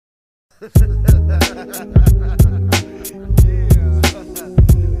Just do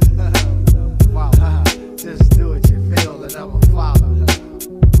what you feel and I'ma follow.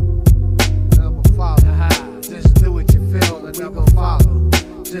 I'ma follow. Just do what you feel and I'ma follow.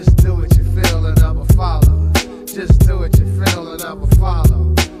 Just do what you feel and I'ma follow. Just do what you feel and I'ma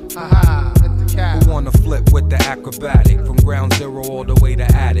follow. Ha at the cap. Who wanna flip with the acrobatic? From ground zero all the way to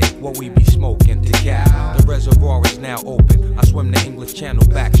attic. What we be smoking to cap. The reservoir is now open. I swim the English Channel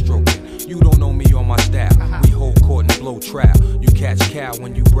backstroking. You don't know me or my style. We hold court and blow trowel. You catch cow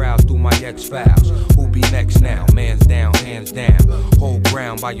when you browse through my X-Files. Who be next now? Man's down, hands down. Hold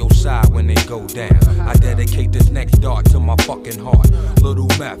ground by your side when they go down. I dedicate this next dart to my fucking heart. Little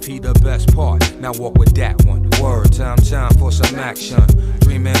Meth, he the best part. Now walk with that one. Word, time for some action.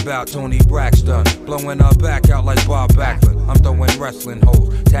 Dreaming about Tony Braxton. Blowing her back out like Bob Backlund. I'm throwing wrestling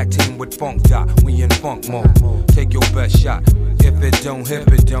hoes. Tag team with Funk Dot. We in funk mode. Take your best shot. If it don't hip,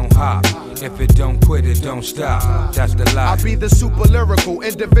 it don't hop. If it don't quit, it don't stop. That's the lie. I be the super lyrical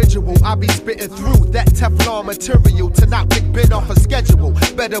individual. I be spitting through that Teflon material to knock Big Ben off a schedule.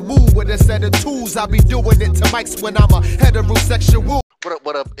 Better move with a set of tools. I be doing it to mics when I'm a heterosexual.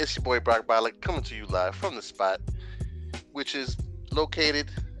 What up? It's your boy Brock Barlick coming to you live from the spot, which is located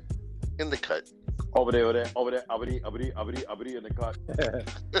in the cut. Over there, in the cut.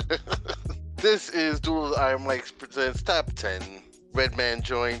 This is Duels Iron Mike's presents Top 10 Redman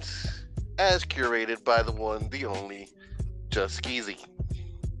Joints, as curated by the one, the only, just Skillzy.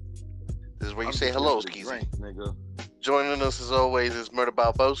 This is where you say hello, Skillzy. Joining us as always is Murder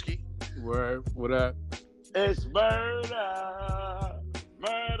Balbowski. Word, what up? It's Murder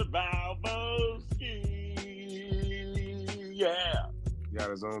Balbowski. Yeah. Got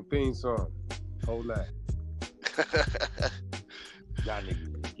his own theme song. Hold that. Y'all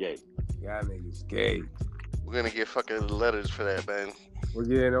niggas is gay. Y'all niggas gay. We're gonna get fucking letters for that, man. We're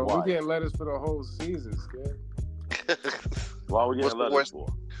getting letters for the whole season, scared. Why we getting letters for?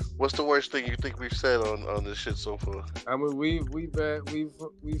 What's the worst thing you think we've said on this shit so far? I mean, we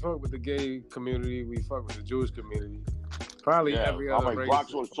fuck with the gay community. We fuck with the Jewish community. Probably every other race.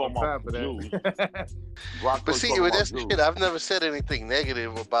 Brock's always talking about Jews. But see, with that shit, I've never said anything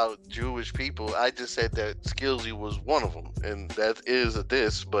negative about Jewish people. I just said that Skillzy was one of them, and that is a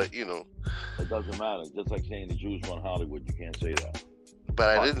diss. But you know, it doesn't matter. Just like saying the Jews run Hollywood, you can't say that. But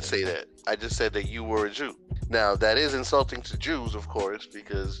I didn't say that. I just said that you were a Jew. Now that is insulting to Jews, of course,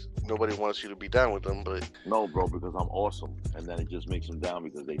 because nobody wants you to be down with them. But no, bro, because I'm awesome, and then it just makes them down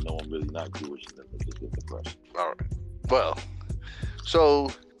because they know I'm really not Jewish, and then they just get depressed. All right. Well, so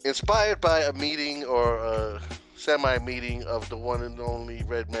inspired by a meeting or a semi-meeting of the one and only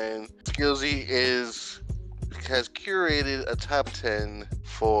Redman, Skillzy has curated a top 10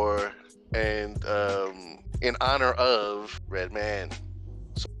 for and in honor of Redman.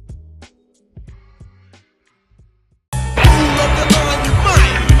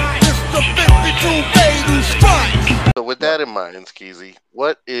 So with that in mind, Skillzy,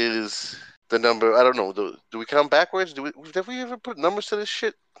 what is the number? I don't know. Do we count backwards? Have we ever put numbers to this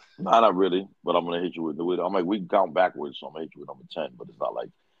shit? Nah, not really. But I'm gonna hit you with I'm like, we count backwards, so I'm gonna hit you with number 10. But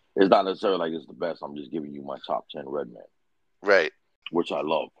it's not necessarily like it's the best. I'm just giving you my top 10 Redman. Right. Which I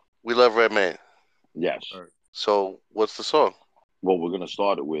love. We love Redman. Yes. Right. So what's the song? Well, we're gonna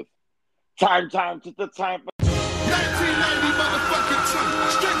start it with time to the time. 1990 motherfucking two.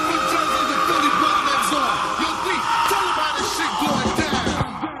 Straight from Jersey to Philly, Buckland's on. Yo, B, tell them how this shit going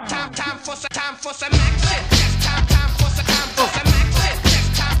down. Time for some action. Time for some action. Time for some action. Time for some action.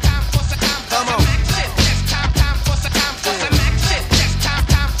 Time for some action. Time for some action. Time for some action.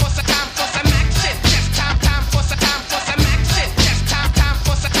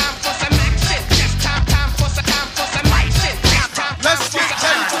 Let's get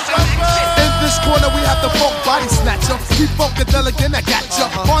in this corner, we have the funk body snatcher. Keep funkadelic and I got ya.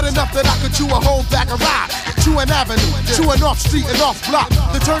 Hard enough that I could chew a whole bag of rock. Chew an avenue, chew an off street and off block.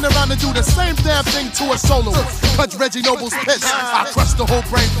 To turn around and do the same damn thing to a solo. Punch Reggie Noble's piss. I crushed the whole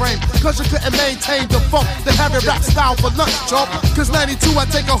brain frame. Cause you couldn't maintain the funk. Then have your rap style for lunch, chump. Cause 92 I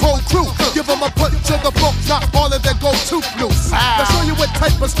take a whole crew. Give them a punch to the book, not all of their go-to blues. I'll show you what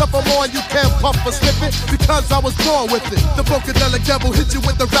type of stuff I'm on. You can't pump or slip it. Because I was born with it. The funkadelic devil hit you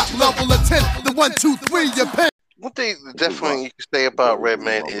with the rap level of 10. The 1, 2, 3, you pin. One thing definitely you can say about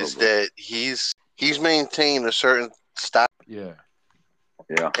Redman is that he's maintained a certain style. Yeah.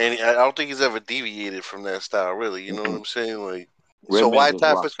 Yeah. And I don't think he's ever deviated from that style, really. You know what I'm saying? Like, Redman so why just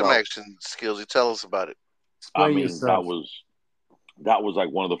type rocked of some out. action skills? You tell us about it. I mean, that was like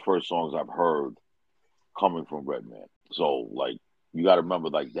one of the first songs I've heard coming from Redman. So like, you got to remember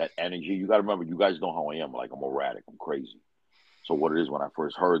like that energy. You got to remember, you guys know how I am. Like, I'm erratic. I'm crazy. So what it is when I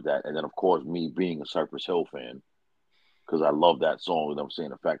first heard that, and then of course me being a Cypress Hill fan, because I love that song. You know what I'm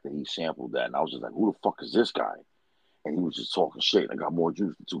saying? The fact that he sampled that, and I was just like, who the fuck is this guy? And he was just talking shit. I got more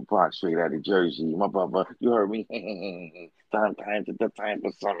juice than Tupac, straight out of Jersey. My brother, you heard me? time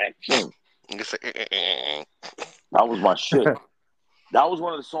for some action. That was my shit. That was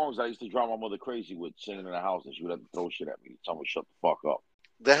one of the songs I used to drive my mother crazy with, singing in the house, and she would have to throw shit at me. Tell me shut the fuck up.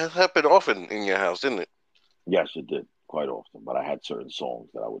 That happened often in your house, didn't it? Yes, it did. Quite often. But I had certain songs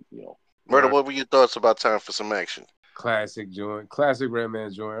that I would, Murder, what were your thoughts about Time for Some Action? Classic joint. Classic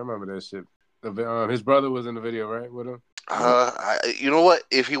Redman joint. I remember that shit. His brother was in the video, right, with him? You know what?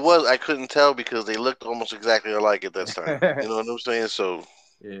 If he was, I couldn't tell because they looked almost exactly alike at that time. You know what I'm saying? So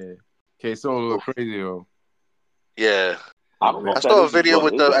yeah, K-Solo looked crazy though. Yeah, I don't know. I saw a video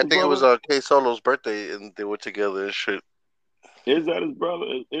with I think it was K-Solo's birthday, and they were together and shit. Is that his brother?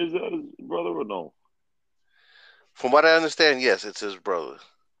 Is that his brother or no? From what I understand, yes, it's his brother.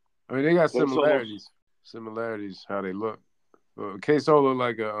 I mean, they got similarities. Similarities how they look. K-Solo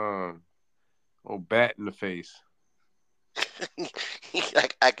like a old bat in the face.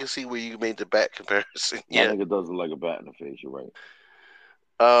 I can see where you made the bat comparison. Yeah, I think it does look like a bat in the face. You're right.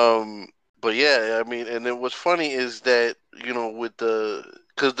 But yeah, I mean, and then what's funny is that with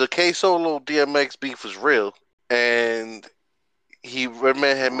because the K-Solo DMX beef was real, and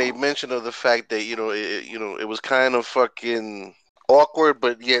Redman had made mention of the fact that it was kind of fucking awkward,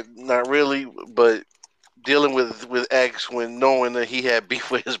 but yet not really, but dealing with X when knowing that he had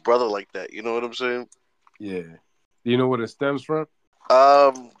beef with his brother like that. You know what I'm saying? Yeah. Do you know where it stems from?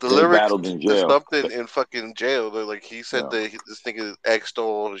 The lyrics battled in jail. something in fucking jail. They're like he said that this nigga X stole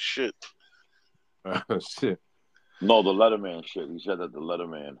all his shit. Shit. No, the Letterman shit. He said that the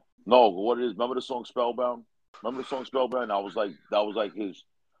Letterman. No, what it is? Remember the song Spellbound? Remember the song Spellbound? That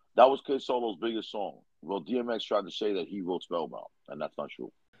was K-Solo's biggest song. Well, DMX tried to say that he wrote Spellbound, and that's not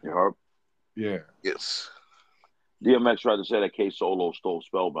true. You heard? Yeah. Yes. DMX tried to say that K-Solo stole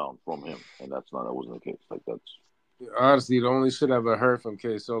Spellbound from him, and that wasn't the case. Like that's honestly the only shit I ever heard from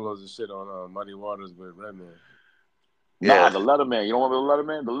K-Solo is the shit on Muddy Waters with Redman. Nah, the Letterman. You don't remember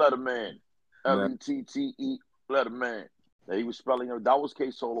the Letterman? The Letterman. L-E-T-T-E, Letterman. That he was spelling it. That was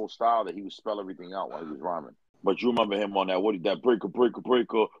K-Solo style that he would spell everything out while he was rhyming. But you remember him on that, that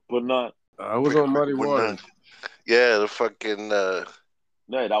breaker, but not. I was on Muddy Waters. Yeah, the fucking...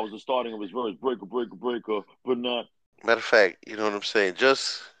 Yeah, that was the starting of his verse. Breaker, but not. Matter of fact, you know what I'm saying?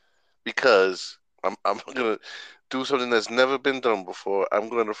 Just because I'm going to do something that's never been done before, I'm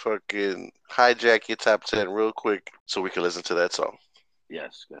going to fucking hijack your top 10 real quick so we can listen to that song.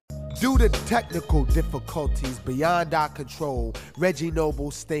 Yes. Due to technical difficulties beyond our control, Reggie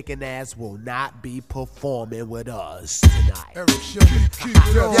Noble's stinking ass will not be performing with us tonight. Eric Sherman, keep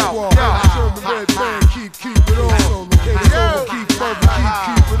it on. Sherman Redman, keep it on. Keep it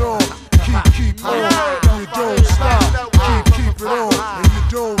on. Keep on. You don't stop. Keep it on. And you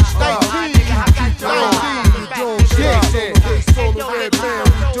don't stop. Keep it on. You don't stop. Solo Redman,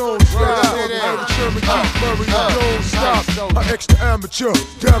 we don't stop. Eric Sherman, keep Murray, you don't stop. Extra amateur,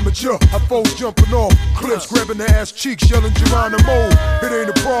 I foes jumping off cliffs, grabbing the ass cheeks, yelling Geronimo. It ain't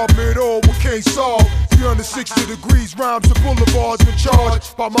a problem at all, we can't solve. 360 degrees, rhymes and boulevards in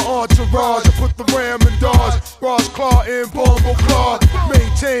charge. By my entourage, I put the ram in dodge. Raj Claw and Bombo Claw.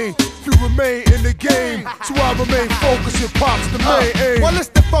 Maintain, you remain in the game. So I remain focused and pops the main aim. Well, it's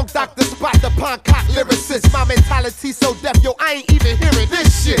the funk doctor spot, the Poncock lyricist. My mentality so deaf, yo, I ain't even hearing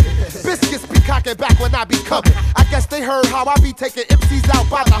this shit. Biscuits be cocking back when I be coming. I guess they heard how I be taking MCs out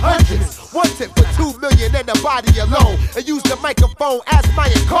by the hundreds. One tip for 2 million in the body alone. And use the microphone as my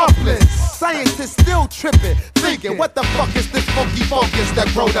accomplice. Scientists still tripping, thinking, what the fuck is this funky fungus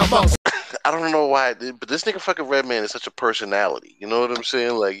that wrote amongst? I don't know why, but this nigga fucking Redman is such a personality. You know what I'm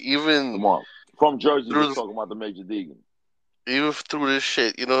saying? Like, even... Come on. From Jersey, we're talking about the Major Deegan. Even through this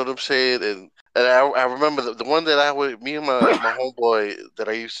shit, you know what I'm saying? And I remember the one that me and my homeboy that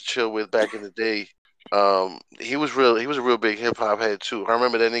I used to chill with back in the day, he was a real big hip hop head too. I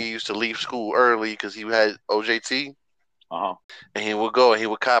remember that nigga used to leave school early because he had OJT. And he would go and he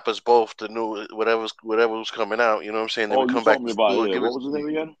would cop us both the new whatever was coming out. You know what I'm saying? Then we come back to school. What was his name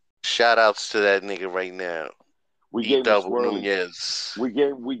again? Shout outs to that nigga right now. We gave him Nunez. We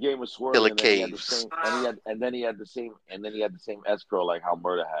gave him a swirl. Killer Caves. And then he had the same S curl like how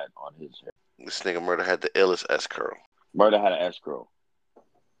Murder had on his hair. This nigga Murder had the illest S curl. Murder had an S curl.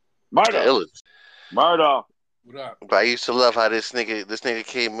 Murder. The illest. Murder. What up? But I used to love how this nigga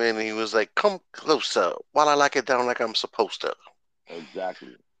came in and he was like, "Come closer while I lock it down like I'm supposed to."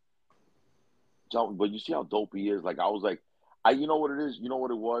 Exactly. But you see how dope he is. Like I was like, You know what it is? You know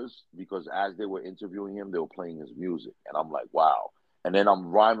what it was? Because as they were interviewing him, they were playing his music, and I'm like, wow. And then I'm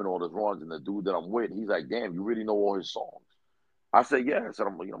rhyming all his runs, and the dude that I'm with, he's like, damn, you really know all his songs? I said, yeah. I said,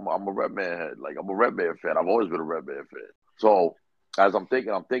 I'm a Redman head. Like, I'm a Redman fan. I've always been a Redman fan. So as I'm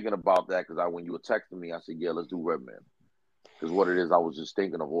thinking about that because when you were texting me, I said, yeah, let's do Redman. Because what it is, I was just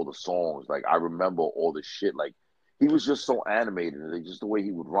thinking of all the songs. Like, I remember all the shit. Like, he was just so animated, and just the way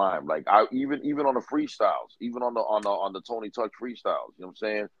he would rhyme. Like, I even on the freestyles, even on the Tony Touch freestyles. You know what I'm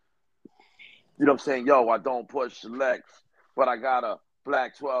saying? You know what I'm saying? Yo, I don't push selects, but I got a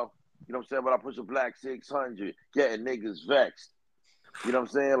black 12. You know what I'm saying? But I push a black 600, getting niggas vexed. You know what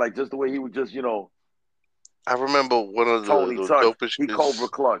I'm saying? Like, just the way he would just, I remember one of Tony the Touch, dopest. he Cobra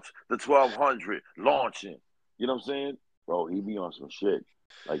Clutch, the 1200 launching. You know what I'm saying? Bro, he be on some shit.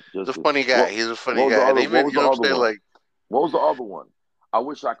 Like, just He's a funny guy. He's a funny guy. What And even, was you the know what other I'm saying? one? Like, what was the other one? I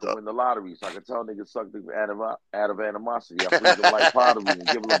wish I could win the lottery so I could tell niggas suck the out of animosity. I freeze them like pottery and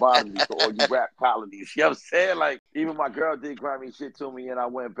give lobotomies to all you rap colonies. You know what I'm saying? Like, even my girl did grimy shit to me and I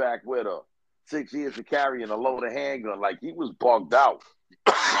went back with her. 6 years for carrying a loaded handgun. Like, he was bugged out.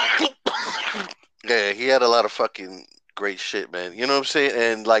 yeah, he had a lot of fucking great shit, man. You know what I'm saying?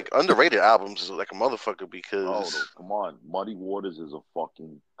 And like underrated albums is like a motherfucker because come on, Muddy Waters is a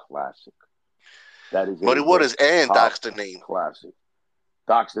fucking classic. That is Muddy Waters and Doc's the Name classic.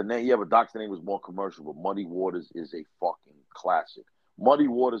 Doc's the Name, yeah, but Doc's the Name was more commercial. But Muddy Waters is a fucking classic. Muddy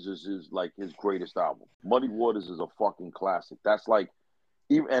Waters is like his greatest album. Muddy Waters is a fucking classic. That's like,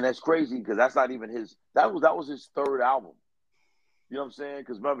 and that's crazy because that's not even his. That was his third album. You know what I'm saying?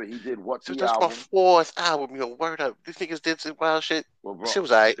 Because remember, he did What's the That's Album? my fourth album, yo. Word up. These niggas did some wild shit. Well, bro, shit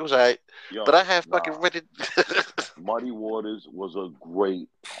was alright. It was alright. But I have fucking read it. Muddy Waters was a great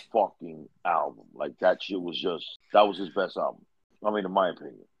fucking album. Like, that shit was that was his best album. I mean, in my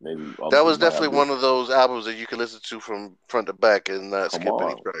opinion. Maybe that was definitely one of those albums that you can listen to from front to back and not skip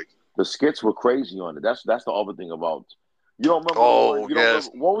any tracks. The skits were crazy on it. That's the other thing about. You don't remember? Oh, you don't remember,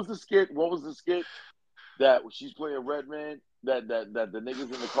 what was the skit? What was the skit that she's playing Redman? That the nigga's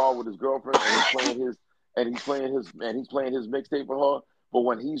in the car with his girlfriend and he's playing his mixtape for her. But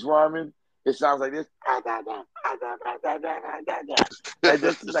when he's rhyming, it sounds like this. And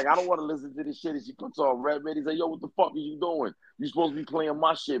just like, I don't want to listen to this shit. And she puts on Redman. He's like, yo, what the fuck are you doing? You supposed to be playing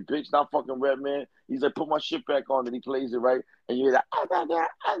my shit, bitch, not fucking Redman. He's like, put my shit back on. And he plays it, right? And you hear that,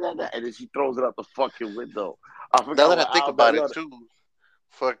 and then she throws it out the fucking window. I forgot. Now that I think about it too,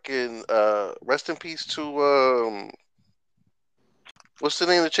 fucking rest in peace to what's the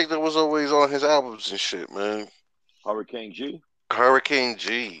name of the chick that was always on his albums and shit, man? Hurricane G. Hurricane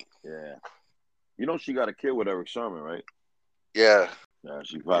G. Yeah. You know she got a kid with Eric Sermon, right? Yeah. Yeah,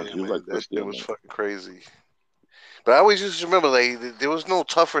 she was like that shit was fucking crazy. But I always used to remember, like, there was no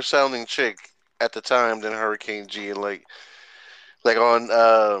tougher sounding chick at the time than Hurricane G, and like on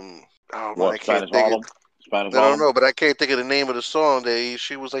I can't think of. I don't know, but I can't think of the name of the song.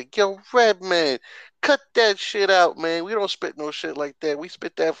 She was like, "Yo, Redman, cut that shit out, man. We don't spit no shit like that. We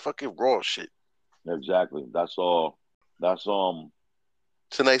spit that fucking raw shit." Exactly. That's all. That's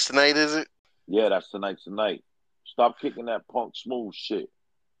Tonight's the Night, is it? Yeah, that's Tonight's the Night. Stop kicking that punk smooth shit.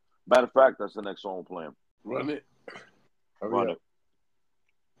 Matter of fact, that's the next song playing. Run it. Run it.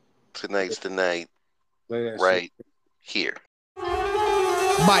 Tonight's the Night. Right here.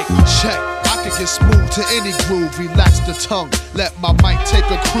 Mic check. I can get smooth to any groove, relax the tongue. Let my mic take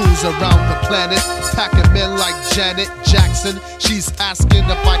a cruise around the planet. Packing men like Janet Jackson. She's asking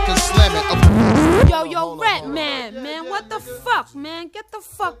if I can slam it. Yo, Redman, man, what the fuck, man? Get the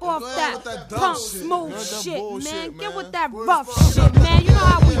fuck off that punk smooth shit, man. Get with that rough shit, man. You know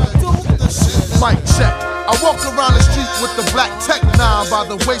how we do. Mic check. I walk around the street with the black Tech 9 by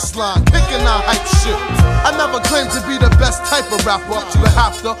the waistline, kicking out hype shit. I never claimed to be the best type of rapper, but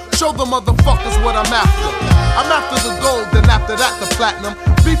have to show the motherfuckers what I'm after. I'm after the gold, then after that the platinum.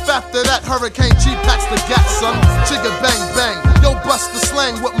 Beef after that, Hurricane G packs the gat, son. Chigga bang bang, yo bust the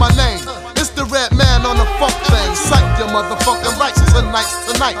slang with my name. It's the Redman on the funk thing. Psych your motherfucking rights, tonight's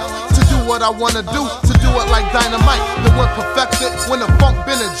tonight. To do what I wanna do, to do it like dynamite. Then when perfected, when the funk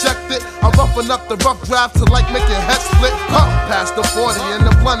been ejected, I roughen up the rough draft to like make your head split. Past the 40 and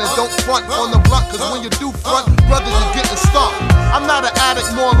the blunt, and don't front on the blunt, cause when you do front, brother, you're getting stumped. I'm not an addict,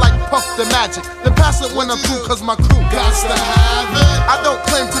 more like Puff the Magic. Then pass it when I'm through, cause my crew got to have it. I don't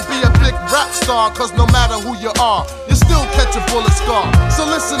claim to be a big rap star, cause no matter who you are, you still catch a bullet scar. So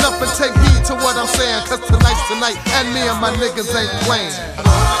listen up and take heed to what I'm saying, cause tonight's tonight, and me and my niggas ain't playing.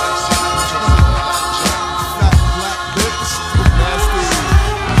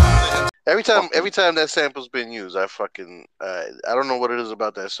 Every time that sample's been used, I don't know what it is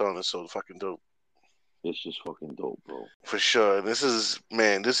about that song that's so fucking dope. It's just fucking dope, bro. For sure. This is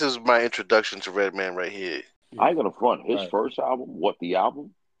my introduction to Redman right here. I ain't gonna front. His first album, What the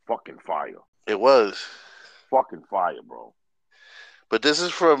Album? Fucking fire. It was. Fucking fire, bro. But this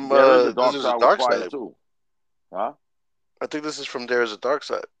is from There Is a Dark Side Side too. Huh? I think this is from There Is a Dark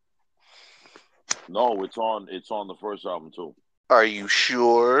Side. No, it's on the first album too. Are you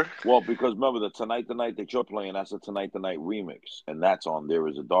sure? Well, because remember the Tonight the Night that you're playing, that's a Tonight the Night remix, and that's on There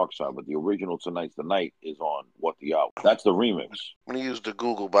Is a Dark Side. But the original Tonight's the Night is on What the Album. That's the remix. I'm gonna use the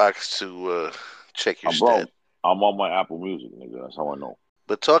Google box to check your bro, stat. I'm on my Apple Music, nigga. That's how I know.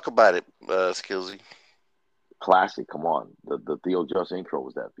 But talk about it, Skillzy. Classic. Come on, the Theo Just intro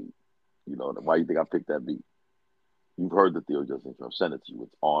was that beat. You know why you think I picked that beat? You've heard the Theo Just intro. I've sent it to you.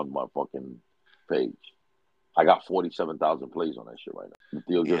 It's on my fucking page. I got 47,000 plays on that shit right now. The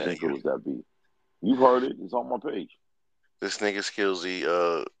Theo Just intro was that beat. You've heard it. It's on my page. This nigga Skillzy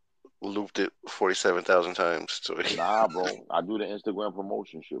looped it 47,000 times. So Nah, bro. I do the Instagram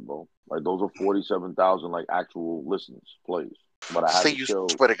promotion shit, bro. Like those are 47,000 like actual listens, plays. But I say you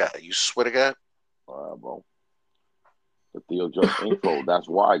swear to God. You swear to God. Bro. The Theo Just intro. That's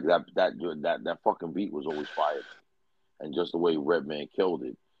why that fucking beat was always fired, and just the way Redman killed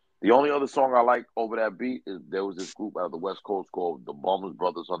it. The only other song I like over that beat is there was this group out of the West Coast called the Bummers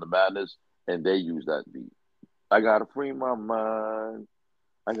Brothers on the Madness, and they used that beat. I gotta free my mind.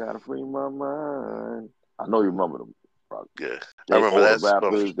 I gotta free my mind. I know you remember them. Bro. Yeah, I remember that.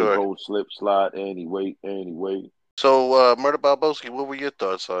 Rappers, they go slip, slide, anyway. So, Murder Balboski, what were your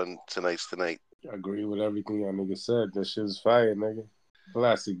thoughts on Tonight's the Night? I agree with everything y'all nigga said. That shit was fire, nigga.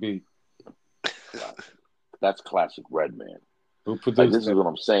 Classic beat. That's classic Redman. Who produced like, this is what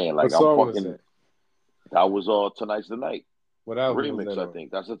I'm saying. Like, I'm fucking. That was Tonight's the Night. What album remix? Was that I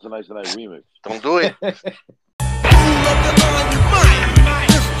think that's a Tonight's the Night remix. Don't do it.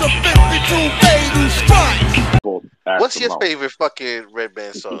 What's your favorite fucking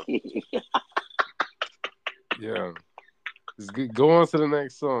Redman song? Yeah. Go on to the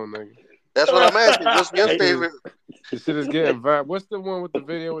next song, nigga. That's what I'm asking. What's your favorite? This shit is getting vibe. What's the one with the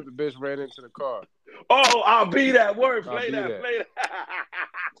video with the bitch ran into the car? Oh, I'll be that word. Play that.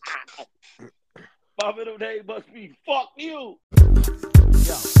 My middle name must be fuck you.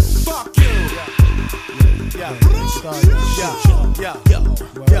 Yo, fuck you.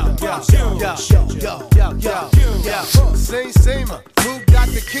 Same. Who got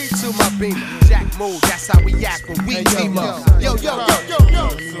the key to my beamer? Jack move, that's how we act when we team up. Yo.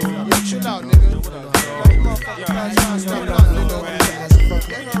 Chill out, nigga.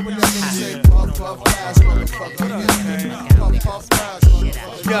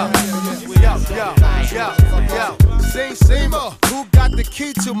 Same. Who got the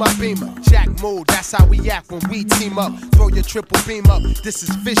key to my beamer? Jack move, that's how we act when we team up. Throw your triple beam up, this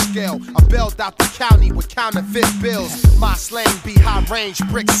is fish scale. I bailed out the county with counterfeit bills. My slang be high range,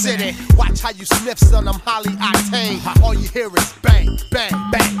 brick city. Watch how you sniff, son, I'm highly octane. All you hear is bang, bang,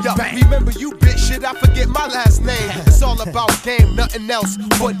 bang. Yo, remember you bitch shit, I forget my last name. It's all about game, nothing else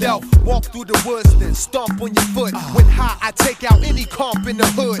but elf. Walk through the woods, then stomp on your foot. When high, I take out any comp in the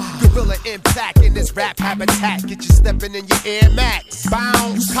hood. Gorilla impact in this rap habitat. Get you stepping in your Air Max.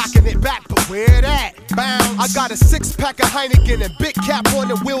 Bounce, you cocking it back, but where that? Bounce. I got a 6-pack of Heineken and big cap on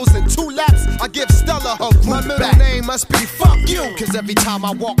the wheels and 2 laps. I give Stella her group my middle name must be fuck you. Cause every time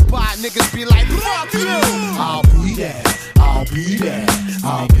I walk by, niggas be like, fuck you. I'll be there.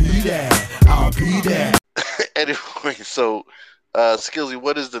 Anyway, so Skillzy,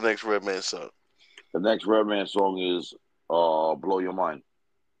 what is the next Redman song? The next Redman song is Blow Your Mind.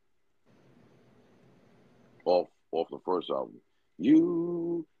 Off the first album.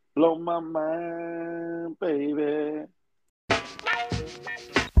 You blow my mind, baby.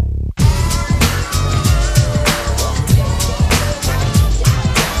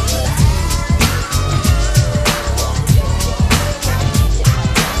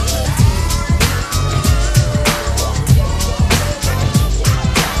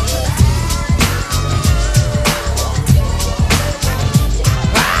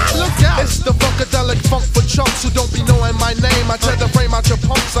 It's the funkadelic funk for chumps who don't be knowing my name. I tear the frame out your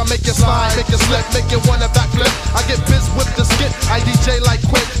pumps, I make you slide, make you slip, make you wanna backflip. I get biz with the skit, I DJ like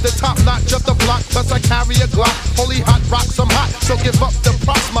Quick. The top notch of the block, plus I carry a Glock. Holy hot rocks, I'm hot, so give up the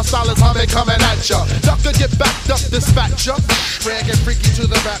props. My style is humming, coming at ya. Ducker get backed up, dispatch ya. Rare get freaky to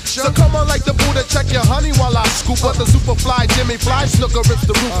the rapture. So come on like the Buddha, check your honey while I scoop up the super fly. Jimmy Fly, snooker rips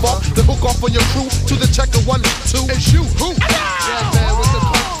the roof off. The hook off on your crew to the checker 1, 2. It's you, who? Yeah, man, with the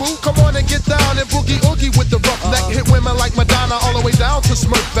kung fu. Come on and get down and boogie oogie with the rough neck. Hit women like Madonna all the way down to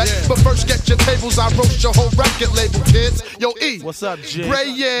Smurf effect. But first get your tables, I roast your whole record label, kids. Yo, E. What's up, G? Gray,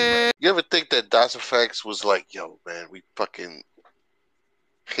 yeah. You ever think that Das Effects was like, yo, man, we fucking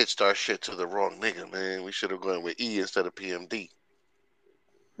hitched our shit to the wrong nigga, man. We should have gone with E instead of PMD.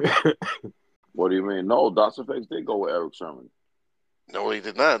 What do you mean? No, Das Effects did go with Eric Sermon. No, he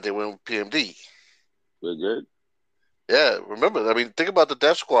did not. They went with PMD. They did? Yeah, remember, I mean, think about the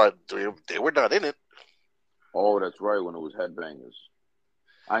Death Squad. They were not in it. Oh, that's right, when it was Headbangers.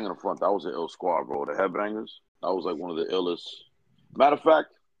 I ain't gonna front, that was an ill squad, bro. The Headbangers, that was like one of the illest. Matter of fact,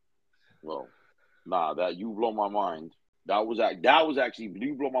 well, nah, that You Blow My Mind. That was actually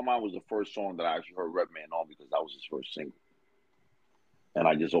You Blow My Mind was the first song that I actually heard Redman on because that was his first single. And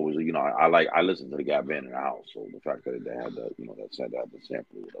I just always, you know, I listened to the Gap Band in the house, so the fact that they had that, you know, that said that the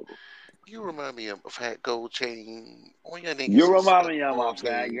sample or whatever. You remind me of Fat Gold Chain. All your niggas. You remind me of my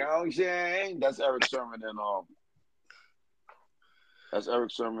Fat Gold Chain. That's Eric Sermon and that's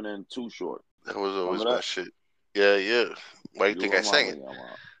Eric Sermon and Too Short. That was always my shit. Yeah. Why you think I sang it?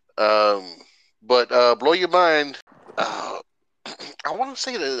 But Blow Your Mind. I want to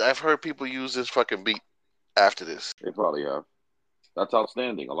say that I've heard people use this fucking beat after this. They probably have. That's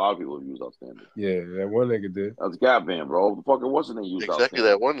Outstanding. A lot of people have used Outstanding. Yeah, that one nigga did. That's Gap Band, bro. The fucking what's the name used exactly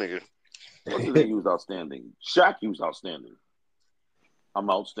Outstanding? That one nigga. What's the name used Outstanding? Shaq used Outstanding. I'm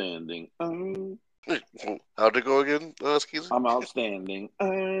outstanding. How'd it go again, Skillzy? I'm outstanding.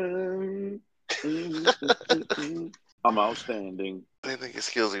 I'm outstanding. I think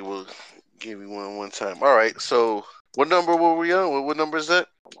Skillzy will give me one time. All right, so what number were we on? What number is that?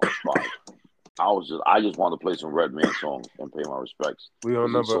 I just wanted to play some Redman songs and pay my respects. We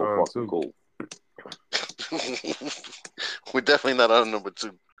on number so two. Cool. We're definitely not on number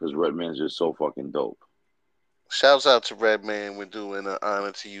 2. Because Redman's just so fucking dope. Shouts out to Redman. We're doing an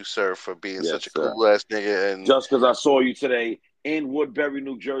honor to you, sir, for being such a cool ass nigga. And just because I saw you today in Woodbury,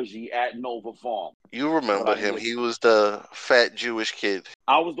 New Jersey at Nova Farm. You remember him. He was the fat Jewish kid.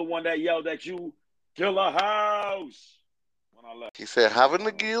 I was the one that yelled at you, Killer House, when I left. He said, have a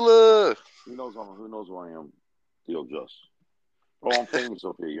Nagila. Who knows who I am? Theo Just. Oh, I'm famous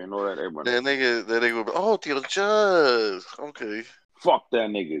up here. You know that? Everybody. That nigga, oh, Theo Just. Okay. Fuck that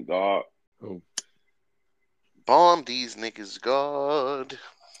nigga, God. Oh. Bomb these niggas, God.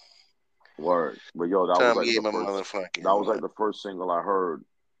 Word. But yo, that was like the first single I heard.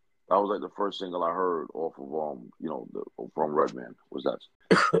 That was like the first single I heard off of from Redman was that.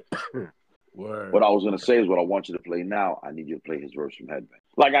 Word. What I was gonna say is what I want you to play now. I need you to play his verse from Headbang.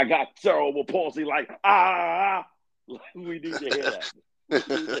 Like I got cerebral palsy. Like we need to hear that.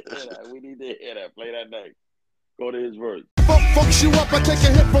 We need to hear that. Play that next. Go to his verse. Fucks you up, I take a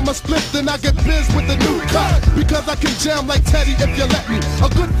hit from a split, then I get biz with the new cut. Because I can jam like Teddy if you let me. A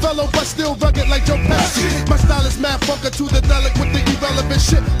good fellow, but still rugged like Joe Pesci. My style is mad funker to the delic with the irrelevant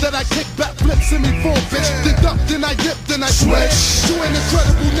shit that I kick back, flip, send me full bitch. Then duck, then I dip, then I switch. You an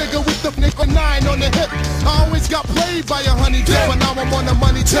incredible nigga with the nigga 9 on the hip. I always got played by a honey dip, but now I'm on the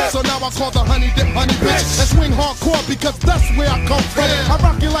money tip. So now I call the honey dip honey bitch. And swing hardcore because that's where I come from. I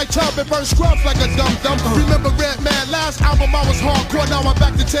rock you like chub and burn scrubs like a dum-dum. Remember Redman, last album I was hardcore, now I'm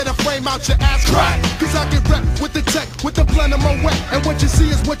back to tear the frame out your ass crack. Cause I get rep with the tech, with the blend of my wet. And what you see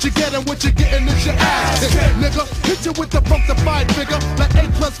is what you get, and what you're getting is your ass kick. Nigga, hit you with the funkified figure, like A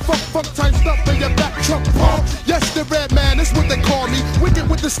plus funk time stuff in your back trunk pump. Yes, the Redman, that's what they call me. Wicked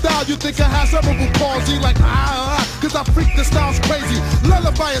with the style, you think I have cerebral palsy. Like cause I freak the style's crazy.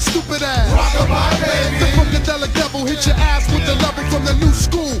 Lullaby a stupid ass. Rockabye, baby. The funkadelic devil hit your ass with the level from the new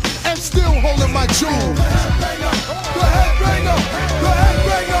school, and still holding my jewel.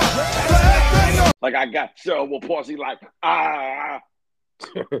 Like I got cerebral palsy, like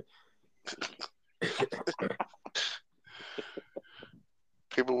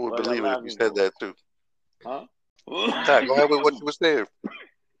People would believe it if you said that too. Huh? Go ahead with what you were saying.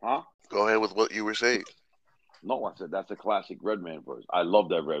 Huh? Go ahead with what you were saying. No, I said that's a classic Redman verse. I love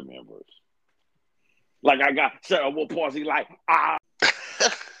that Redman verse. Like I got cerebral palsy, like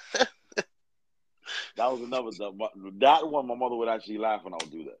That was another. That one, my mother would actually laugh when I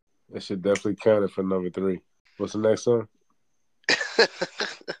would do that. That should definitely count it for number 3. What's the next song?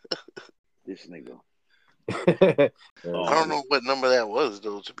 This nigga. I don't know what number that was,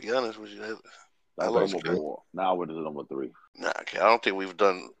 though. To be honest with you, I lost number 4. Now we're to number 3. Nah, okay. I don't think we've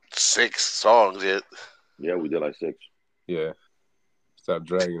done 6 songs yet. Yeah, we did like 6. Yeah. Stop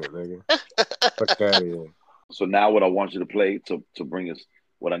dragging it, nigga. Fuck out of here. So now, what I want you to play to bring us.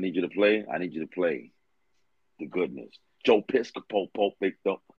 What I need you to play the goodness. Joe Piscopo, Pope,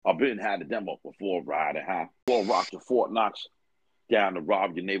 Victor. I've been had a demo before riding high. Well, rock your Fort Knox. Down to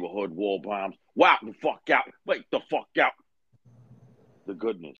rob your neighborhood wall bombs. Wow the fuck out. Wait the fuck out. the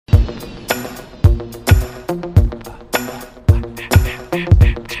goodness.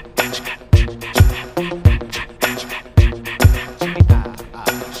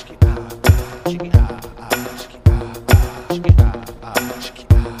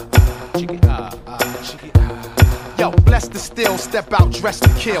 Yo, bless the still, step out, dress to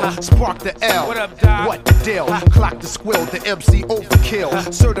kill, spark the L. What up, Doc? What the deal? Clock the squill, the MC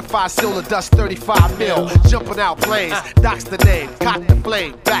overkill. Certified seal of dust, 35 mil. Jumping out planes, Doc's the name, cock the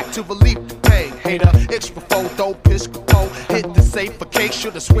flame, back to relief the pain. Hater, extra photo, pisco, hit the safe for case,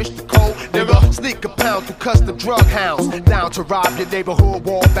 should've switched the code. Nigga, sneak a pound through custom drug hounds, down to rob your neighborhood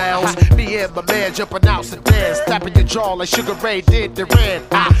wall bounds. Me and my man jumping out sedans, tapping your jaw like Sugar Ray did the Ran.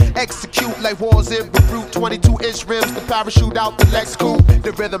 I execute like wars in Beirut, 22-inch rims, the parachute out the Lex coupe.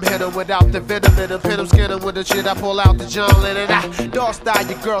 The rhythm hit him without the venom in him, pin him, skin him with the shit. I pull out the John Lennon. Dog style,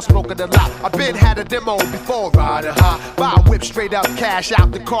 your girl smoking a lot. I been had a demo before riding high. Buy a whip straight up, cash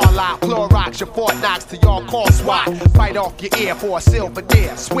out the car lot. Clorox your Fort Knox to y'all call SWAT. Fight off your ear for a silver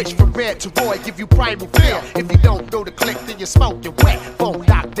deer. Switch from red to Roy, give you primal fear. If you don't know the click, then you smoke your wet. Phone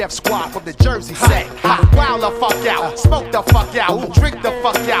Doc Def Squad from the Jersey set. Wild the fuck out, smoke the fuck out, drink the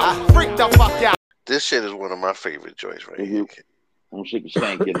fuck out, freak the fuck out. This shit is one of my favorite joints right here. I'm sick of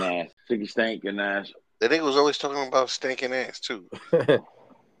stinking ass. Sick of stinking ass. The nigga was always talking about stinking ass too.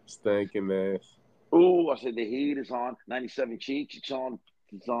 Stinking ass. Ooh, I said the heat is on. 97 cheeks, it's on.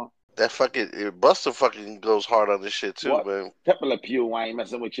 It's on. That fucking Buster fucking goes hard on this shit too, What? man. Pepper Le Pew, I ain't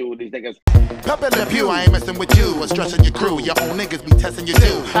messing with you. These niggas. Pep in the pew, I ain't messing with you. I'm stressing your crew. Your own niggas be testing you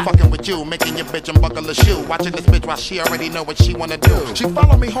too. Fucking with you, making your bitch unbuckle a shoe. Watching this bitch while she already know what she wanna do. She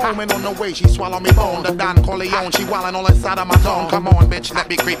follow me home and on the way she swallow me bone. The Don Corleone, she wildin' all inside of my zone. Come on, bitch, let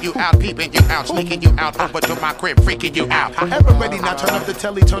me creep you out, peeping you out, sneaking you out over to my crib, freaking you out. Ever ready now? Turn up the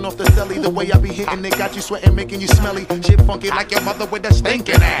telly, turn off the celly. The way I be hitting it got you sweating, making you smelly. Shit funky like your mother with a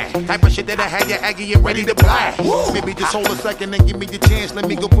stinking ass. Type of shit that I had you aggy and ready to blast. Maybe just hold a second and give me the chance. Let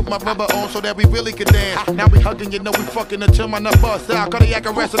me go put my rubber on so that we really can dance. Now we hugging, you know we fucking until my nut bust out. Cardiac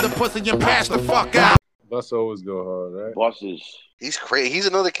arrest of the pussy and pass the fuck out. Bus always go hard, right? Bosses. He's crazy. He's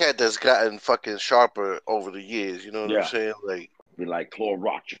another cat that's gotten fucking sharper over the years. You know what I'm saying? Like, be like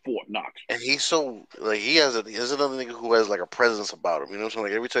Clorox, your Fort Knox. and he's so like he's another nigga who has like a presence about him. You know what I'm saying?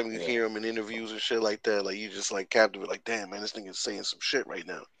 Like every time you hear him in interviews and shit like that, like you just like captivate. Like, damn man, this nigga's saying some shit right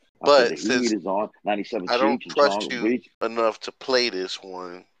now. But the since heat is on. 97 I don't cheeks, trust it's on. you Reach. enough to play this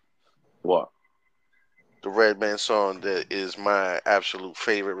one, What? the Redman song that is my absolute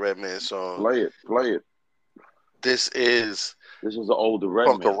favorite Redman song. Play it. Play it. This is This is the older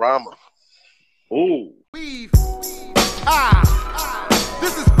Redman. Funkorama. Ooh. Weave.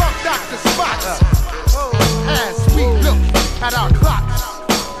 This is Funk Dr. Spots. As we look at our clocks,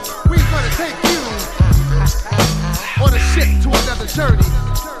 we're gonna take you on a ship to another journey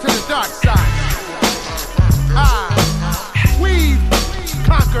to the dark side. We've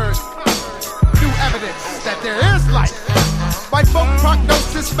conquered new evidence that there is life. My funk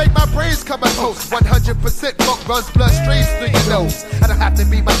prognosis make my brains come a toast. 100% funk runs bloodstreams through your nose. I don't have to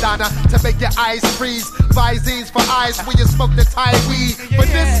be Madonna to make your eyes freeze. Visines for eyes when you smoke the Thai weed. For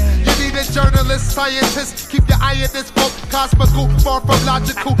this, you need a journalist, scientist. Keep your eye in this funk, cosmical, far from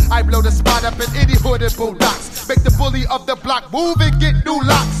logical. I blow the spot up in any hood and bulldogs. Make the bully of the block move and get new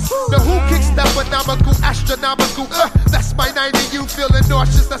locks. The who kicks that phenomenal, astronomical. That's my 90, you feeling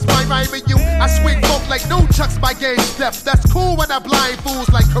nauseous. That's my rhyme and you. I swing funk like no chucks, my game step. That's cool when I blind fools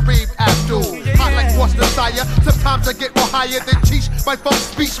like Kareem Abdul. Hot like Wash the Sire. Sometimes I get more higher than Cheech. My funk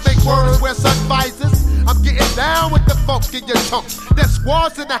speech make words wear sun visors. I'm getting down with the funk in your chunks. There's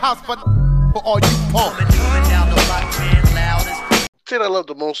squads in the house for all you punks. Shit I love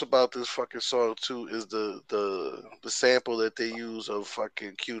the most about this fucking song too is the sample that they use of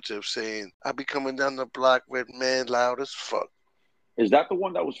fucking Q-Tip saying, "I be coming down the block, Redman, loud as fuck." Is that the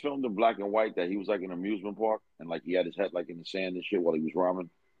one that was filmed in black and white that he was like in an amusement park and like he had his head like in the sand and shit while he was rhyming?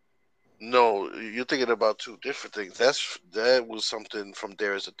 No, you're thinking about two different things. That was something from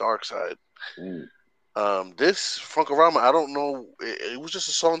There Is a Dark Side. This Funkorama, I don't know. It was just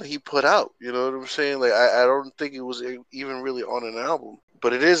a song that he put out. You know what I'm saying? Like I don't think it was even really on an album,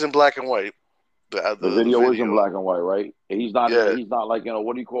 but it is in black and white. The video is in black and white, right? He's not. Yeah. He's not like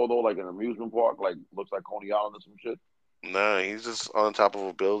what do you call though? Like an amusement park, like looks like Coney Island or some shit. Nah, he's just on top of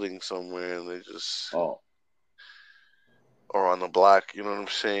a building somewhere, and they just or on the block. You know what I'm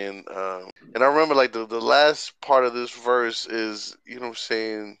saying? And I remember like the last part of this verse is, you know what I'm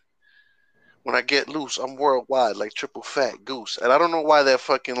saying. When I get loose, I'm worldwide like triple fat goose. And I don't know why that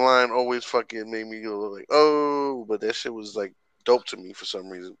fucking line always fucking made me go like, oh, but that shit was like dope to me for some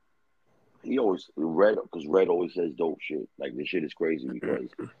reason. he always because Red always says dope shit. Like this shit is crazy because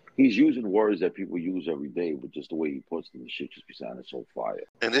he's using words that people use every day, but just the way he puts them, the shit just be sounding so fire.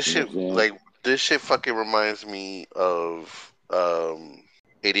 And this shit, like this shit, fucking reminds me of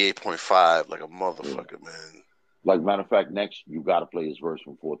 88.5, like a motherfucker, man. Like matter of fact, next you gotta play his verse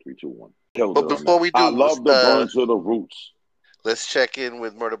from 4, 3, 2, 1. But before we do, I love the burn to the roots. Let's check in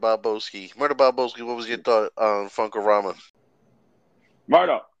with Murder Boboski. Murder Boboski, what was your thought on Funkorama?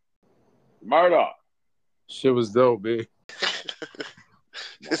 Murder. Shit was dope, B.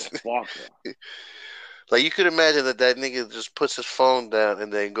 Like, you could imagine that nigga just puts his phone down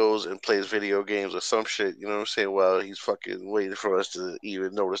and then goes and plays video games or some shit, you know what I'm saying, while he's fucking waiting for us to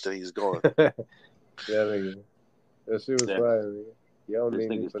even notice that he's gone. Yeah, nigga. That shit was fire, nigga. This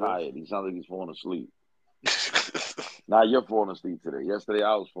nigga's tired. He sounds like he's falling asleep. Now you're falling asleep today. Yesterday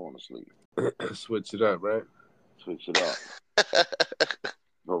I was falling asleep. Switch it up, right? Switch it up.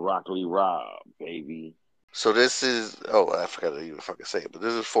 Broccoli Rob, baby. So this is, I forgot to even fucking say it, but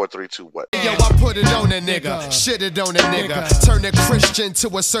this is 4, 3, 2, what? Yo, I put it on a nigga, shit it on a nigga, turn a Christian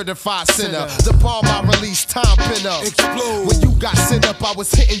to a certified sinner. The palm I released, time pin up. Explode. When you got sent up, I was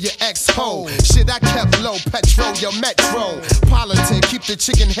hitting your ex-hoe. Shit, I kept low, petrol, your metro. Politic, keep the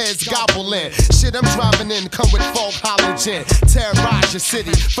chicken heads gobbling. Shit, I'm driving in, come with folk halogen. Terrorize your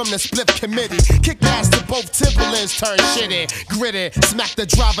city from the split committee. Kick ass to both Timberlands, turn shitty. Gritty, smack the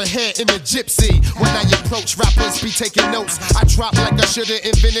driver head in the gypsy. When I approach rappers be taking notes. I drop like I should've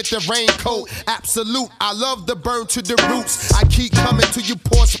invented the raincoat. Absolute, I love the burn to the roots. I keep coming till you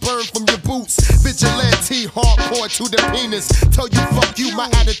pour sperm from your boots. Vigilante, hardcore to the penis. Tell you fuck you, my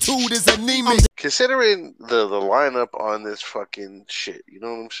attitude is anemic. Considering the lineup on this fucking shit, you know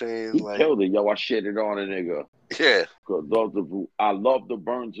what I'm saying? He killed it, yo. I shitted on a nigga. Yeah. I love the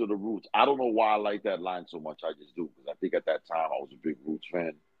burn to the roots. I don't know why I like that line so much. I just do, because I think at that time I was a big Roots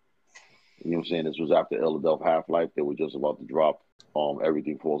fan. You know what I'm saying? This was after Illadelph Half-Life. They were just about to drop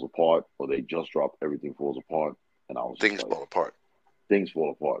Everything Falls Apart, or they just dropped Everything Falls Apart. And I was Things Fall Apart. Things Fall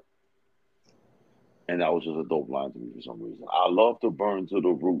Apart. And that was just a dope line to me for some reason. I love to burn to the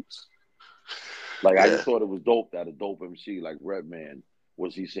roots. Like, I just thought it was dope that a dope MC like Redman,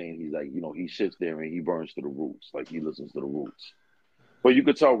 what's he saying? He's like, you know, he sits there and he burns to the roots. Like, he listens to the roots. But you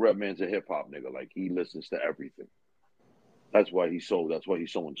could tell Redman's a hip-hop nigga. Like, he listens to everything. That's why he's so in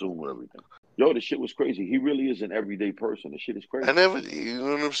tune with everything. Yo, the shit was crazy. He really is an everyday person. The shit is crazy. You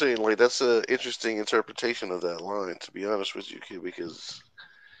know what I'm saying? Like, that's an interesting interpretation of that line, to be honest with you, kid, because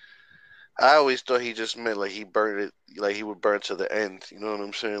I always thought he just meant like he burned it, like he would burn to the end. You know what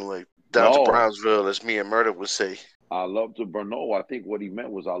I'm saying? Like, down to Brownsville, as me and Murder would say. I love to burn. No, I think what he meant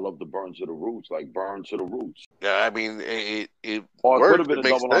was I love to burn to the roots, like burn to the roots. Yeah, I mean, it could have been a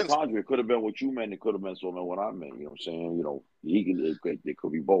double entendre. It could have been what you meant. It could have been something what I meant. You know what I'm saying? You know, it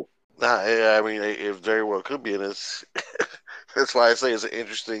could be both. Nah, I mean, it very well could be, and it's that's why I say it's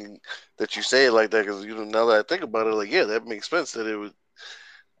interesting that you say it like that, because, you know, now that I think about it, like, yeah, that makes sense that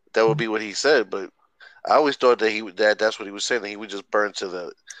that would be what he said. But I always thought that that's what he was saying, that he would just burn to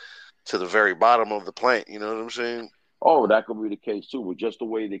the very bottom of the plant. You know what I'm saying? Oh, that could be the case too. But just the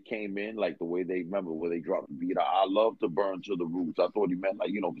way they came in, like the way they remember where they dropped the beat. I love to burn to the roots. I thought he meant,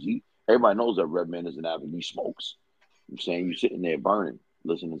 like, you know, because everybody knows that Redman is an avid. He smokes. I'm saying, you sitting there burning,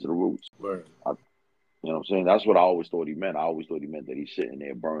 listening to the roots. Right. You know what I'm saying? That's what I always thought he meant. I always thought he meant that he's sitting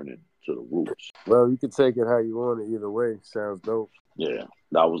there burning to the roots. Well, you can take it how you want it. Either way, sounds dope. Yeah,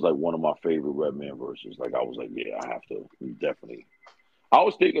 that was like one of my favorite Redman verses. Like, I was like, yeah, I have to definitely. I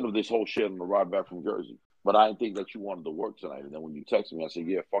was thinking of this whole shit on the ride back from Jersey. But I didn't think that you wanted to work tonight. And then when you texted me, I said,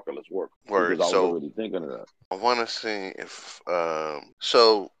 yeah, fuck it, let's work. Word. Because I was already thinking of that. I want to see if...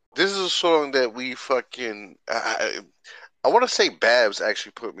 so, this is a song that we fucking... I want to say Babs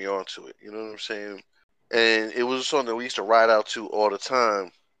actually put me onto it. You know what I'm saying? And it was a song that we used to ride out to all the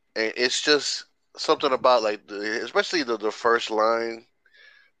time. And it's just something about, like, especially the first line,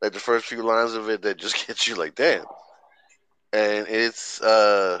 like the first few lines of it that just gets you like, damn. And it's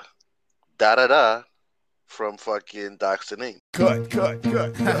da-da-da from fucking Doc's the Name. Cut.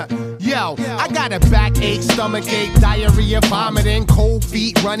 Yo, I got a backache, stomachache, diarrhea, vomiting, cold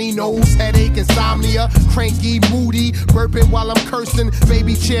feet, runny nose, headache, insomnia, cranky, moody, burping while I'm cursing,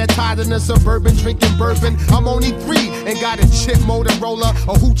 baby chair tied in a Suburban, drinking bourbon. I'm only 3 and got a chip Motorola,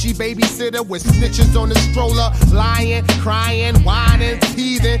 a hoochie babysitter with snitches on the stroller, lying, crying, whining,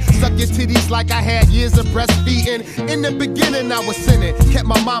 teething, suck your titties like I had years of breastfeeding. In the beginning I was sinning, kept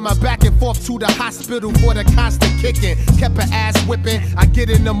my mama back and forth to the hospital for the constant kicking, kept her ass whipping. I get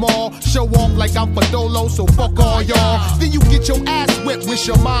in the mall, show off like I'm Fadolo, so fuck all y'all. Then you get your ass whipped with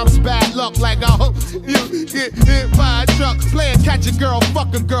your mom's bad luck, like you get hit by a truck. Playing catch a girl,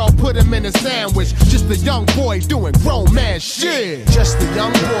 fuck a girl, put him in a sandwich. Just a young boy doing grown man shit. Just a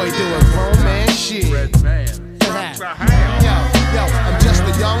young boy doing grown man shit. Redman. Yo, I'm just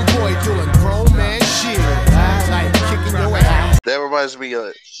a young boy doing grown man shit. Like kicking your ass.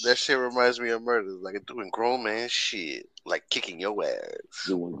 That shit reminds me of murder. Like doing grown man shit. Like kicking your ass.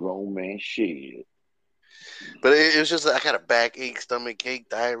 Doing grown man shit. But it was just, I got a backache, stomach ache,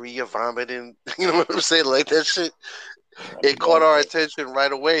 diarrhea, vomiting. You know what I'm saying? Like that shit. It caught our attention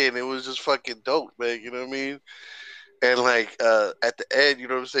right away, and it was just fucking dope, man. You know what I mean? And like at the end, you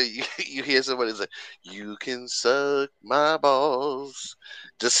know what I'm saying? You hear somebody say, "You can suck my balls,"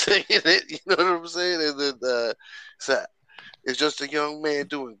 just saying it. You know what I'm saying? And then it's just a young man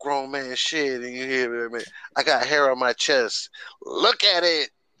doing grown man shit, and you hear me? I got hair on my chest. Look at it.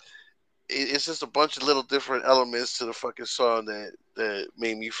 It's just a bunch of little different elements to the fucking song that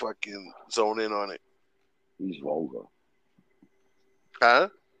made me fucking zone in on it. He's vulgar. Huh?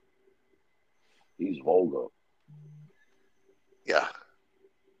 He's vulgar. Yeah.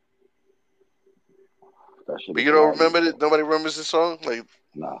 But you don't remember it? Nobody remembers the song? Like,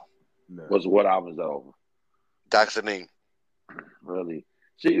 nah. No. What album is that over? Doc's the Name. Really?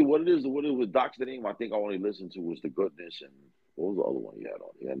 See, what it is with Doc's the Name, I think I only listened to was The Goodness, and what was the other one he had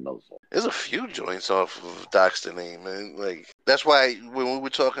on? He had another song. There's a few joints off of Doc's the Name, man. Like, that's why when we were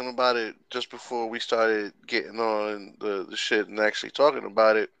talking about it just before we started getting on the shit and actually talking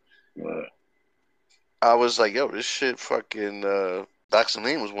about it, right. I was like, yo, this shit fucking Doc's the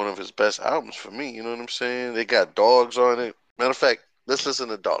Name was one of his best albums for me. You know what I'm saying? They got Dogs on it. Matter of fact, let's listen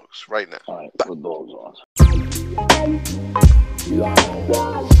to Dogs right now. All right, put Dogs on.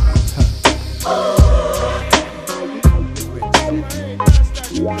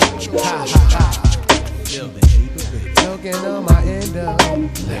 Smoking on my endo,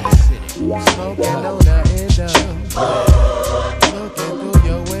 smoking on the endo, looking through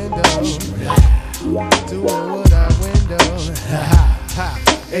your window, doing what I window.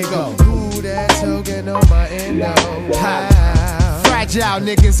 Hey go, who that token on my endo? Fragile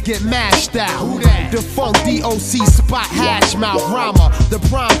niggas get mashed out. Who that? The funk DOC spot hash mouth rhymer, the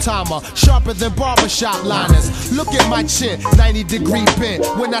prime timer, sharper than barbershop liners. Look at my chin, 90-degree bent.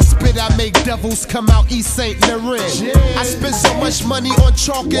 When I spit, I make devils come out East St. Laurent. I spend so much money on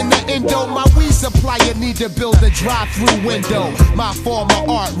chalk in the endo. My weed supplier need to build a drive-through window. My former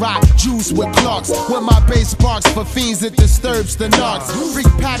art rock juice with Clarks. When my bass barks for fiends, it disturbs the narcs.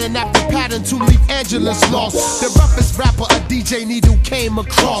 Freak pattern after pattern to leave Angelus lost. The roughest rapper a DJ needle came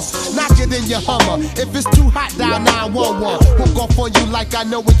across. Knock it in your Hummer. If it's too hot, dial 911. Hook off on you like I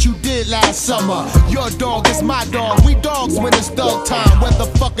know what you did last summer. Your dog is my dog. We dogs when it's dog time. Where the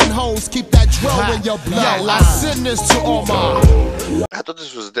fucking hoes keep that drum in your blood. I send this to all my. I thought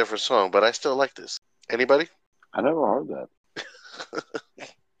this was a different song, but I still like this. Anybody? I never heard that.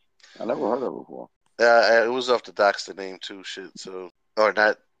 I never heard that before. It was off the Doc's the Name 2 shit, so. Or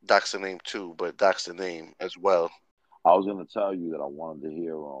not Doc's the Name 2, but Doc's the Name as well. I was gonna tell you that I wanted to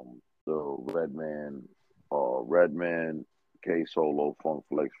hear the Redman K Solo Funk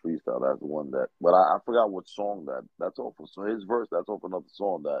Flex freestyle. That's the one that, but I forgot what song that's off of. So his verse, that's off another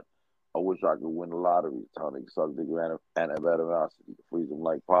song that I wish I could win the lottery. Tonic suck dick and animosity, freeze them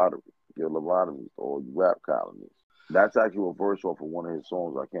like pottery, give lobotomies to all you rap colonies. That's actually a verse off of one of his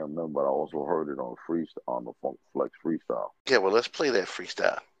songs. I can't remember, but I also heard it on the Funk Flex freestyle. Yeah, well, let's play that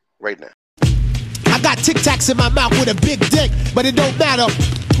freestyle right now. I got Tic Tacs in my mouth with a big dick, but it don't matter.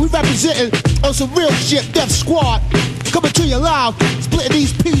 We representing on some real shit, Death Squad. Coming to you live, splitting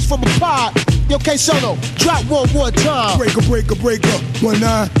these peas from a pod. Yo, K-Solo, drop one more time. Breaker, breaker, breaker,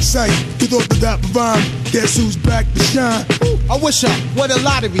 1-9, sight. You thought that rhyme, guess who's back to shine? I wish I won a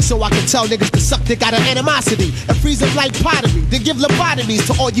lottery so I could tell niggas to suck dick out of animosity and freeze them like pottery. Then give lobotomies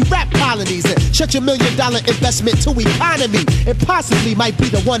to all you rap colonies and shut your $1 million investment to economy. It possibly might be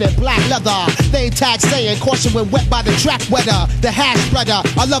the one in black leather. Name tag saying caution when wet by the track weather. The hash spreader,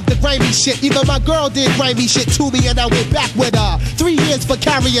 I love the grimy shit. Even my girl did grimy shit to me and I went back with her. 3 years for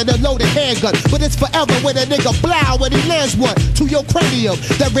carrying a loaded handgun, but it's forever when a nigga blow when he lands one to your cranium.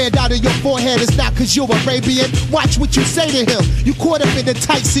 That red out of your forehead is not cause you're Arabian. Watch what you say to him. real. You caught up in a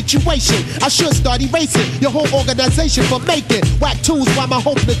tight situation. I should start erasing your whole organization for making whack tunes while my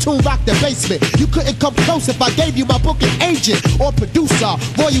whole platoon rocked the basement. You couldn't come close if I gave you my booking agent or producer.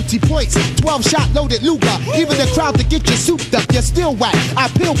 Royalty points, 12-shot loaded Luger. Even the crowd to get you souped up, you're still whack. I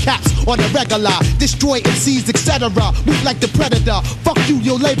peel caps on the regular, destroy MCs, etc. Move like the predator. Fuck you,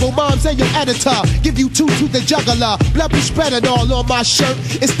 your label moms and your editor. Give you two to the juggler. Blood be spreading all on my shirt.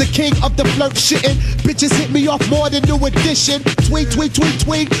 It's the king of the flirt shitting. Bitches hit me off more than new edition. Tweet, tweet, tweet,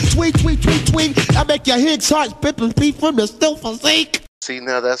 tweet, tweet, tweet, tweet, tweet. I make your Higgs hearts pip and beat from the still physique. See,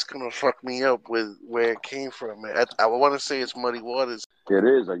 now that's gonna fuck me up with where it came from. I want to say it's Muddy Waters. It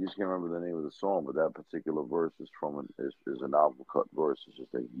is. I just can't remember the name of the song, but that particular verse is from is an album cut verse. It's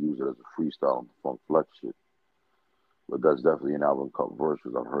just they use it as a freestyle on the Funk Flex shit. But that's definitely an album cut verse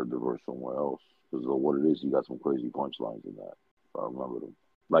because I've heard the verse somewhere else. Because of what it is, you got some crazy punchlines in that. I remember them.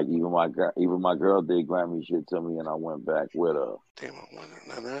 Like even my girl did Grammy shit to me, and I went back with her. Damn, I wonder.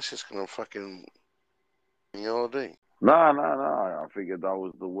 Now that's just gonna fucking me all day. Nah. I figured that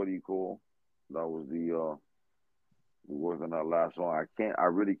was the what do you call? That was the work on that last song. I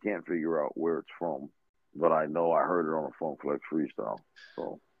really can't figure out where it's from, but I know I heard it on a Funk Flex freestyle.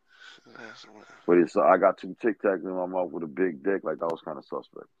 So, but it's I got two Tic Tacs in my mouth with a big dick. Like that was kind of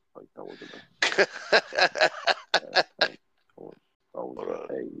suspect. Like that was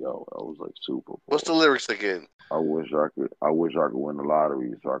hey yo, that was like super. What's the lyrics again? I wish I could win the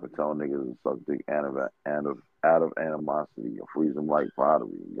lottery so I could tell niggas to suck dick out of animosity or freeze them like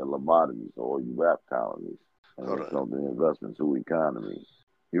pottery. Get lobotomies or all you rap colonies. And there's something investment to economy.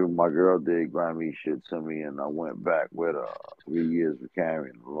 Even my girl did grimy shit to me, and I went back with her. 3 years for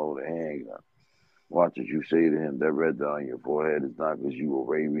carrying a loaded handgun. Watch what you say to him. That red dot on your forehead is not because you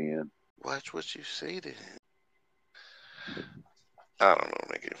Arabian. Watch what you say to him. I don't know,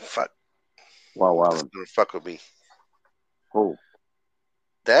 nigga. Fuck. Wow. Fuck with me. Who?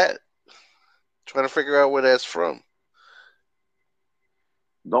 That. Trying to figure out where that's from.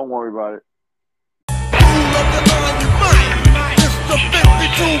 Don't worry about it.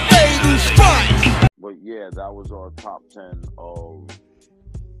 But yeah, that was our top 10 of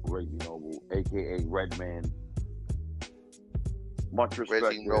Reggie Noble, aka Redman. Much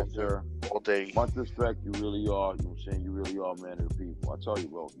respect, sir. All day. Much respect, you really are. You know what I'm saying? You really are man of the people. I tell you,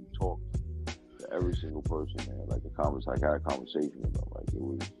 bro, you talk to every single person, man. Like I had a conversation with them. Like it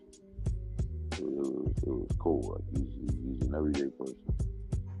was cool. Like he's an everyday person.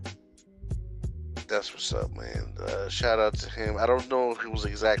 That's what's up, man. Shout out to him. I don't know if it was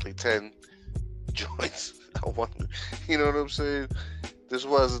exactly 10 joints. I wonder, you know what I'm saying? This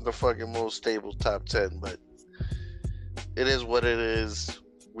wasn't the fucking most stable top 10, but it is what it is.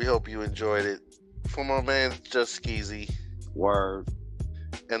 We hope you enjoyed it. For my man, Just Skillzy. Word.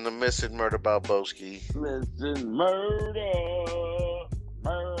 And the Missing Murder Balboski. Missing Murder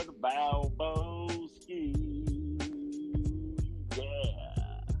Balboski. Yeah.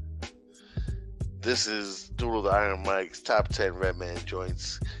 This is Doodle the Iron Mike's top 10 Redman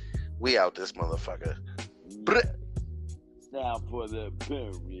Joints. We out this motherfucker. Yeah. Now for the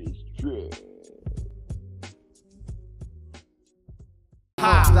Paris trip.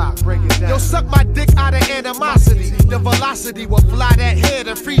 Stop, break it down. Yo, suck my dick out of animosity. The velocity will fly that head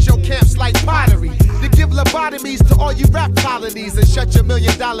and freeze your camps like pottery. To give lobotomies to all you rap colonies and shut your $1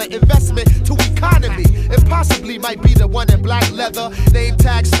 million investment to economy. And possibly might be the one in black leather. Name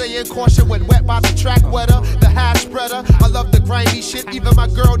tag staying caution when wet by the track weather. The hash spreader. I love the grimy shit. Even my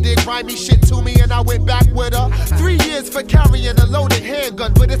girl did grimy shit to me and I went back with her. 3 years for carrying a loaded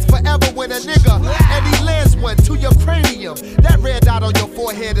handgun, but it's forever when a nigga and he lands one to your cranium. That red dot on your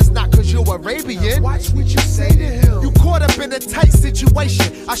forehead is not cause you're Arabian. Watch what you say to him. You caught up in a tight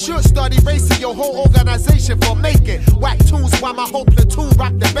situation. I should start erasing your whole organization for making whack tunes while my whole platoon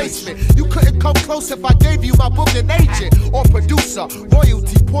rocked the basement. You couldn't come close if I gave you my booking agent or producer.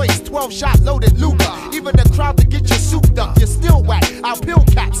 Royalty points, 12-shot loaded Luger. Even the crowd to get you souped up, you're still whack. I'll peel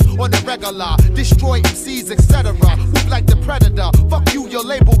caps on the regular, destroy MCs, etc. Move like the predator. Fuck you, your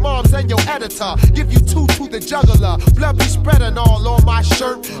label moms and your editor. Give you two to the juggler. Blood be spreading all on my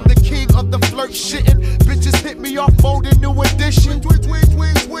shirt. The king of the flirt shitting. Bitches hit me off mode in new edition.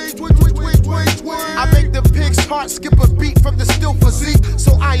 I make the pig's heart skip a beat from the still physique,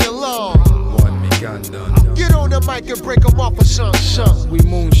 so I alarm. Get on the mic and break them off a shun. We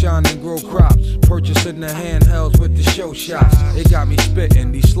moonshine and grow crops, purchasing the handhelds with the show shots. It got me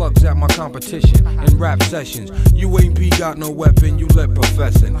spitting these slugs at my competition in rap sessions. You ain't got no weapon, you lip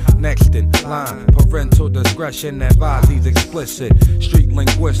professing. Next in line, parental discretion advises explicit. Street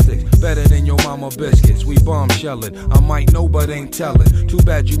linguistics, better than your mama biscuits. We bombshelling, I might know but ain't telling. Too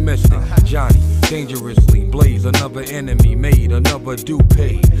bad you missed it, Johnny. dangerously blaze. Another enemy made, another due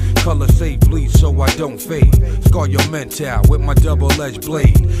paid. Color safe bleed so I don't fade. Scar your mental with my double-edged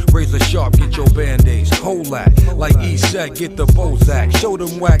blade. Razor sharp, get your band-aids. Hold that, like East said, get the Bozak. Show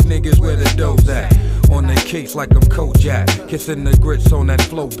them whack niggas where the dough's at. On the case like I'm Kojak. Kissing the grits on that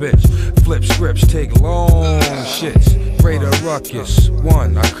flow, bitch. Flip scripts, take long shits. Raider ruckus.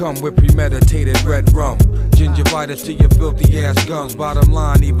 One, I come with premeditated red rum. Gingivitis to your filthy ass gums. Bottom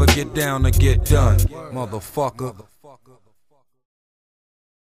line, either get down or get done. Motherfucker.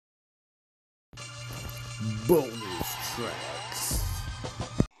 Bonus tracks.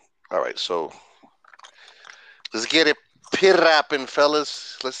 All right, so let's get it pit-rapping,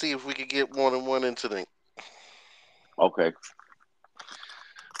 fellas. Let's see if we can get more than one into the. Okay.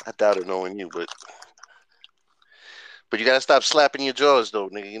 I doubt it knowing you, but you gotta stop slapping your jaws, though,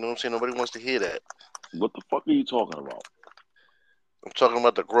 nigga. You know what I'm saying? Nobody wants to hear that. What the fuck are you talking about? I'm talking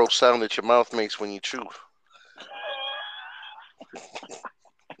about the gross sound that your mouth makes when you chew.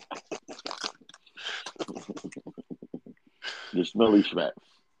 The smelly smack.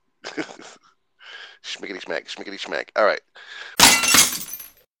 Schmickety smack, schmickety smack. All right.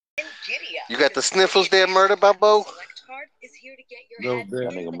 You got the sniffles there, Murder Babo? No,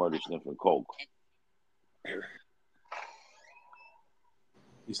 That nigga murder sniffing coke.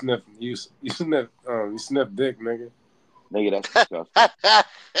 You sniff dick, nigga. Nigga, that's disgusting.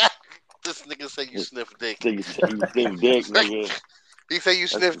 This nigga say you sniff dick. Nigga say you sniff dick, nigga. He say you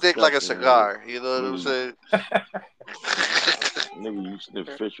That's sniff dick like a disgusting, cigar. nigga. You know what I'm saying? Nigga, you sniff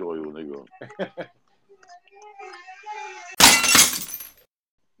fish oil, nigga.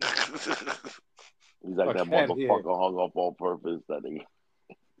 He's like that motherfucker hung up on purpose. That nigga.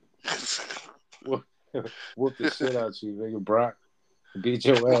 Whoop the shit out you, nigga. Brock. Beat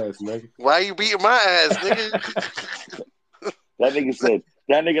your ass, nigga. Why you beating my ass, nigga? That nigga said,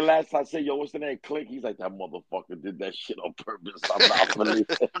 that nigga last time said, yo, what's the name? Click. He's like, that motherfucker did that shit on purpose. I'm not believing.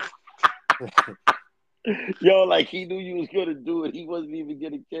 Yo, like he knew you was gonna do it. He wasn't even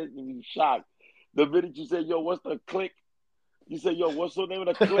getting a chance to be shocked. The minute you said, yo, what's the click? You said, yo, what's the name of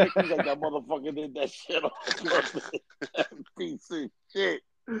the click? He's like, that motherfucker did that shit on purpose. That piece of shit.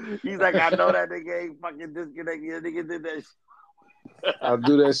 He's like, I know that nigga ain't fucking disconnected. That nigga did that shit. I'll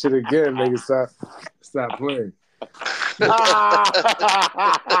do that shit again, nigga. Stop playing.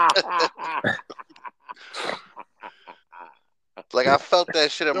 Like I felt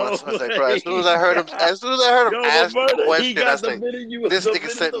that shit in my son's like, bro. As soon as I heard him ask the question, I said, "This nigga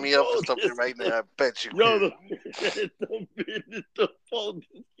set me up for something right now." I bet you. Yo, the minute the phone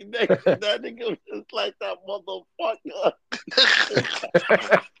disconnected, that nigga was just like that motherfucker.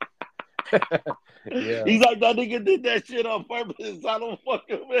 Yeah. He's like, that nigga did that shit on purpose. I don't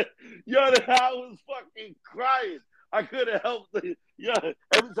fucking with. Yo, I was fucking crying. I couldn't help it. Yo,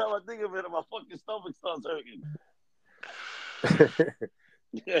 every time I think of it, my fucking stomach starts hurting.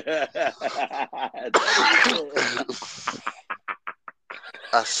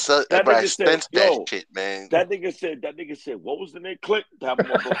 I sensed that shit, man. That nigga said, what was the name? Click. That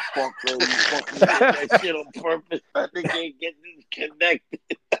motherfucker, you fucking did that shit on purpose. That nigga ain't getting disconnected.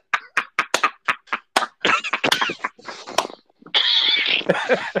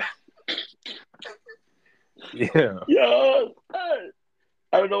 Yeah. Yo, I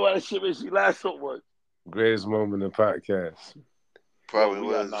don't know why that shit makes you laugh so much. Greatest moment in the podcast. Probably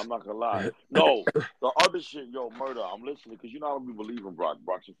was. I'm not gonna lie. No, the other shit, yo, Murder, I'm listening because you know I don't be believing Brock.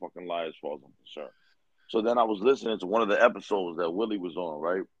 Brock's a fucking liar as far as I'm concerned. So then I was listening to one of the episodes that Willie was on,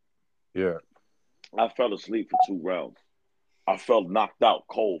 right? Yeah. I fell asleep for 2 rounds. I felt knocked out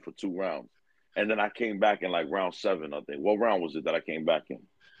cold for 2 rounds. And then I came back in like round 7, I think. What round was it that I came back in?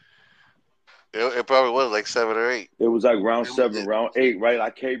 It probably was like 7 or 8. It was like round 7, round 8, right? I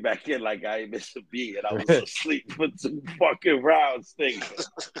came back in like I ain't missed a beat, and I was asleep for 2 fucking rounds. Thinking.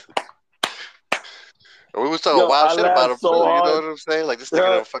 We was talking wild shit about him too. You know what I'm saying? Like this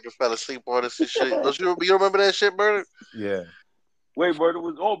nigga fucking fell asleep on us and shit. You remember that shit, Murder? Yeah. Wait, Murder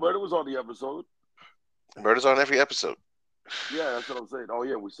was on the episode. Murder's on every episode. Yeah, that's what I'm saying. Oh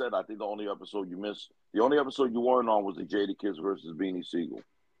yeah, we said I think the only episode you missed, the only episode you weren't on was the Jada Kids versus Beanie Siegel.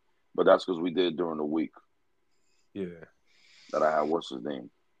 But that's because we did during the week. Yeah. That I had, what's his name?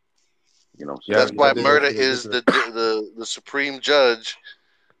 You know what I'm saying? That's why Murder is the supreme judge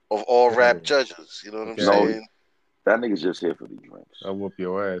of all rap judges. You know what I'm saying? That nigga's just here for the drinks. I'll whoop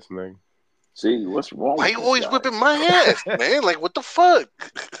your ass, nigga. See, what's wrong why with you always whipping my ass, man? Like, what the fuck?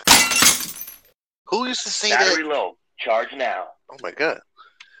 Who used to say Battery low. Charge now. Oh, my God.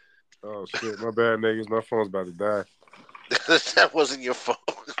 Oh, shit. My bad, niggas. My phone's about to die. That wasn't your phone.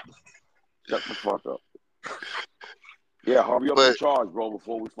 Shut the fuck up. Yeah, hurry up and charge, bro,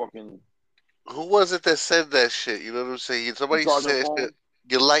 before we fucking Who was it that said that shit? You know what I'm saying? Somebody charge your said phone? shit.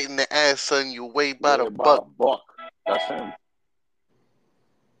 You're lighting the ass, son. You weigh by the Yeah, about buck. a buck. That's him.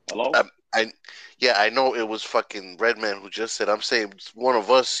 Hello? I know it was fucking Redman who just said. I'm saying one of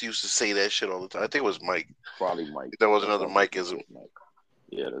us used to say that shit all the time. I think it was Mike. Probably Mike. There was That another sounds like Mikeism. Mike.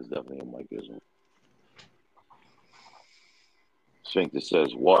 Yeah, that's definitely a Mikeism. Sphincter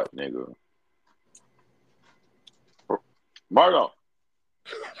says what, nigga? Margo.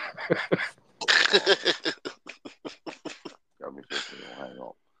 Got me thinking, hang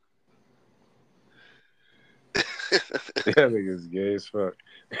on. That nigga's gay as fuck.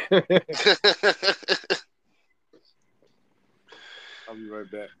 I'll be right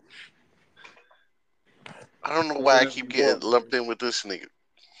back. I don't know why I keep getting lumped in with this nigga.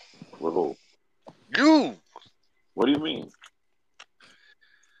 With who? You. What do you mean?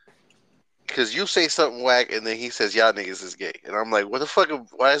 Because you say something whack and then he says y'all niggas is gay. And I'm like, what the fuck?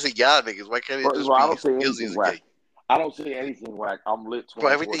 Why is it y'all niggas? Why can't it just be I don't say Skillzy anything is whack. gay? I don't say anything whack. I'm lit 24/7.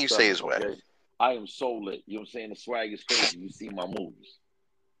 Well, everything you say is whack. Okay? I am so lit. You know what I'm saying? The swag is crazy. You see my moves.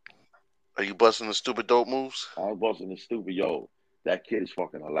 Are you busting the stupid dope moves? I'm busting the stupid. Yo, that kid is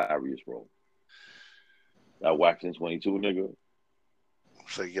fucking hilarious, bro. That waxing 22 nigga.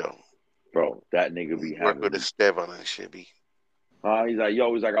 So, yo. Bro, that nigga be having. Work with a stab on that shit, B. He's like,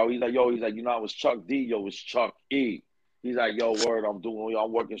 yo, you know, I was Chuck D, yo, it's Chuck E. He's like, yo, word, I'm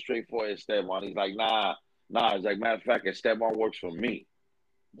working straight for Esteban. He's like, nah. He's like, matter of fact, Esteban works for me.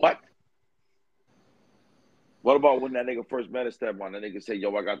 What? What about when that nigga first met Esteban? That nigga said,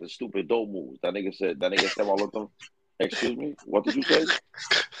 yo, I got the stupid dope moves. That nigga Esteban looked at him. Excuse me? What did you say?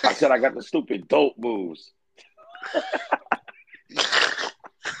 I said, I got the stupid dope moves.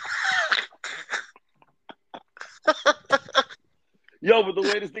 Yo, but the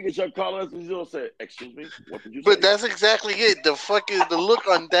way this nigga Chuck Carlos said, excuse me, what did you say? But that's exactly it. The look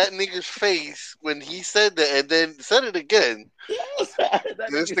on that nigga's face when he said that and then said it again. Yes,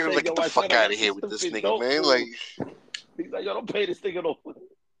 This nigga like, get the fuck out of here with this nigga, man. Like, he's like, yo, don't pay this nigga no.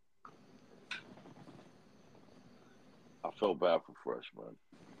 I felt bad for Fresh, man.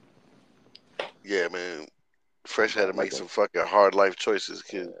 Yeah, man. Fresh had to make some fucking hard life choices,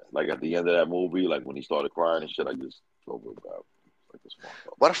 kid. Like at the end of that movie, like when he started crying and shit, I just felt real bad.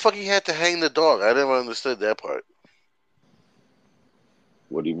 Why the fuck he had to hang the dog? I never understood that part.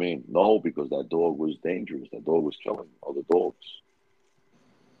 What do you mean? No, because that dog was dangerous. That dog was killing other dogs.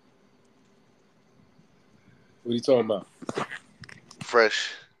 What are you talking about?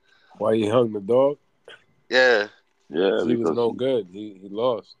 Fresh. Why he hung the dog? Yeah. Yeah. He was no good. He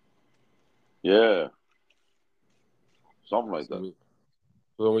lost. Yeah. Something like that.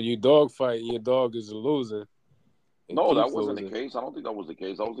 So when you dog fight and your dog is losing. No, that wasn't the case. I don't think that was the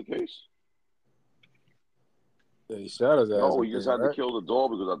case. That was the case. Yeah, he shot his ass. No, he just had to kill the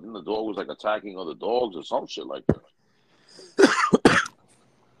dog because I think the dog was like attacking other dogs or some shit like that.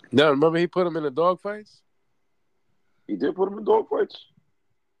 Now, remember he put him in the dog fights? He did put him in dog fights?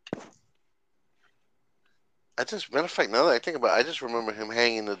 Matter of fact, now that I think about it, I just remember him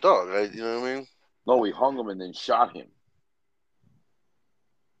hanging the dog, right? You know what I mean? No, he hung him and then shot him.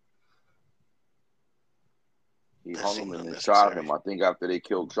 He hung him and then shot him. I think after they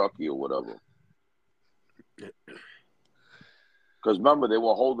killed Chucky or whatever. Because remember, they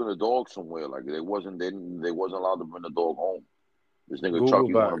were holding the dog somewhere. Like they wasn't allowed to bring the dog home. This nigga Google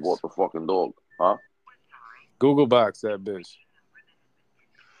Chucky went and bought the fucking dog, huh? Google Box that bitch.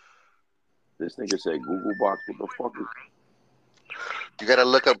 This nigga said Google Box. What the fuck is? You gotta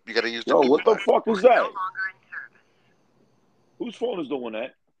look up. You gotta use the. Yo, Google what the Box. fuck is that? Whose phone is doing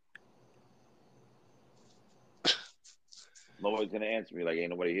that? Nobody's gonna answer me. Like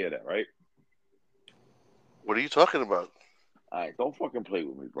ain't nobody hear that, right? What are you talking about? All right, don't fucking play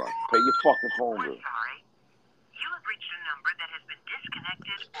with me, bro. Pay your fucking phone bill. You have reached a number that has been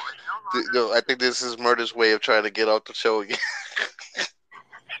disconnected or is no longer. No, I think this is Murder's way of trying to get off the show again.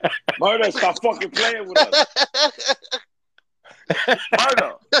 Murder, stop fucking playing with us.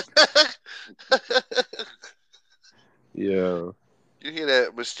 Murder. Yeah. You hear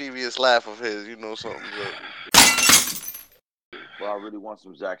that mischievous laugh of his, you know something's up. Bro, I really want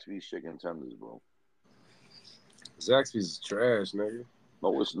some Zaxby's chicken tenders, bro. Zaxby's is trash, nigga.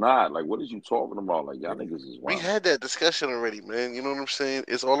 No, it's not. Like, what is you talking about? Like, y'all niggas is wild. We had that discussion already, man. You know what I'm saying?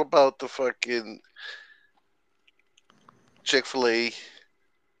 It's all about the fucking Chick-fil-A.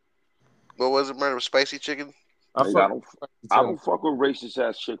 What was it, Murder? Spicy chicken? I don't fuck with racist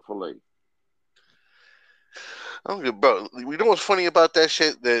ass Chick-fil-A. I don't give, bro. You know what's funny about that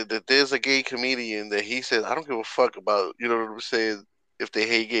shit? That there's a gay comedian that he says, I don't give a fuck about, you know what I'm saying, if they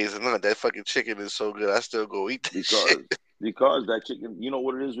hate gays or not. That fucking chicken is so good, I still go eat that shit. Because that chicken, you know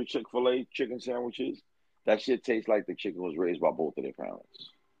what it is with Chick-fil-A chicken sandwiches? That shit tastes like the chicken was raised by both of their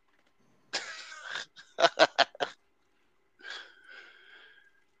parents.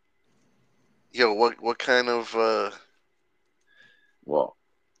 Yo, what kind of What?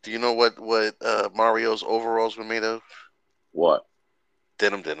 do you know what Mario's overalls were made of? What?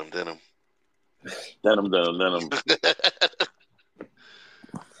 Denim. Denim.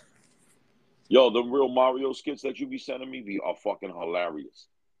 Yo, the real Mario skits that you be sending me are fucking hilarious.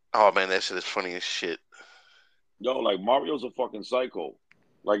 Oh man, that shit is funny as shit. Yo, like Mario's a fucking psycho.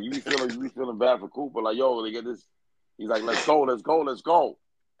 Like you be feeling bad for Cooper. Like, yo, they get this. He's like, let's go.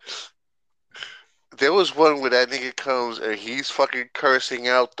 There was one where that nigga comes and he's fucking cursing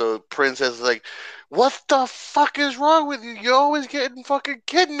out the princess like, what the fuck is wrong with you? You're always getting fucking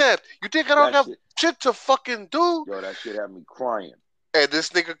kidnapped. You think I don't That have shit, shit to fucking do? yo, that shit had me crying. And this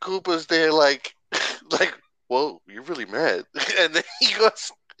nigga Cooper's there like, like, whoa, you're really mad. And then he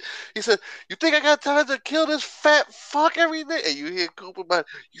said, you think I got time to kill this fat fuck every day? And you hear Cooper, but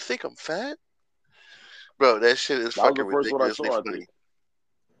you think I'm fat? Bro, that shit is That was the fucking first one I ridiculously saw, I funny. think.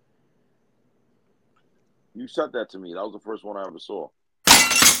 You sent that to me. That was the first one I ever saw.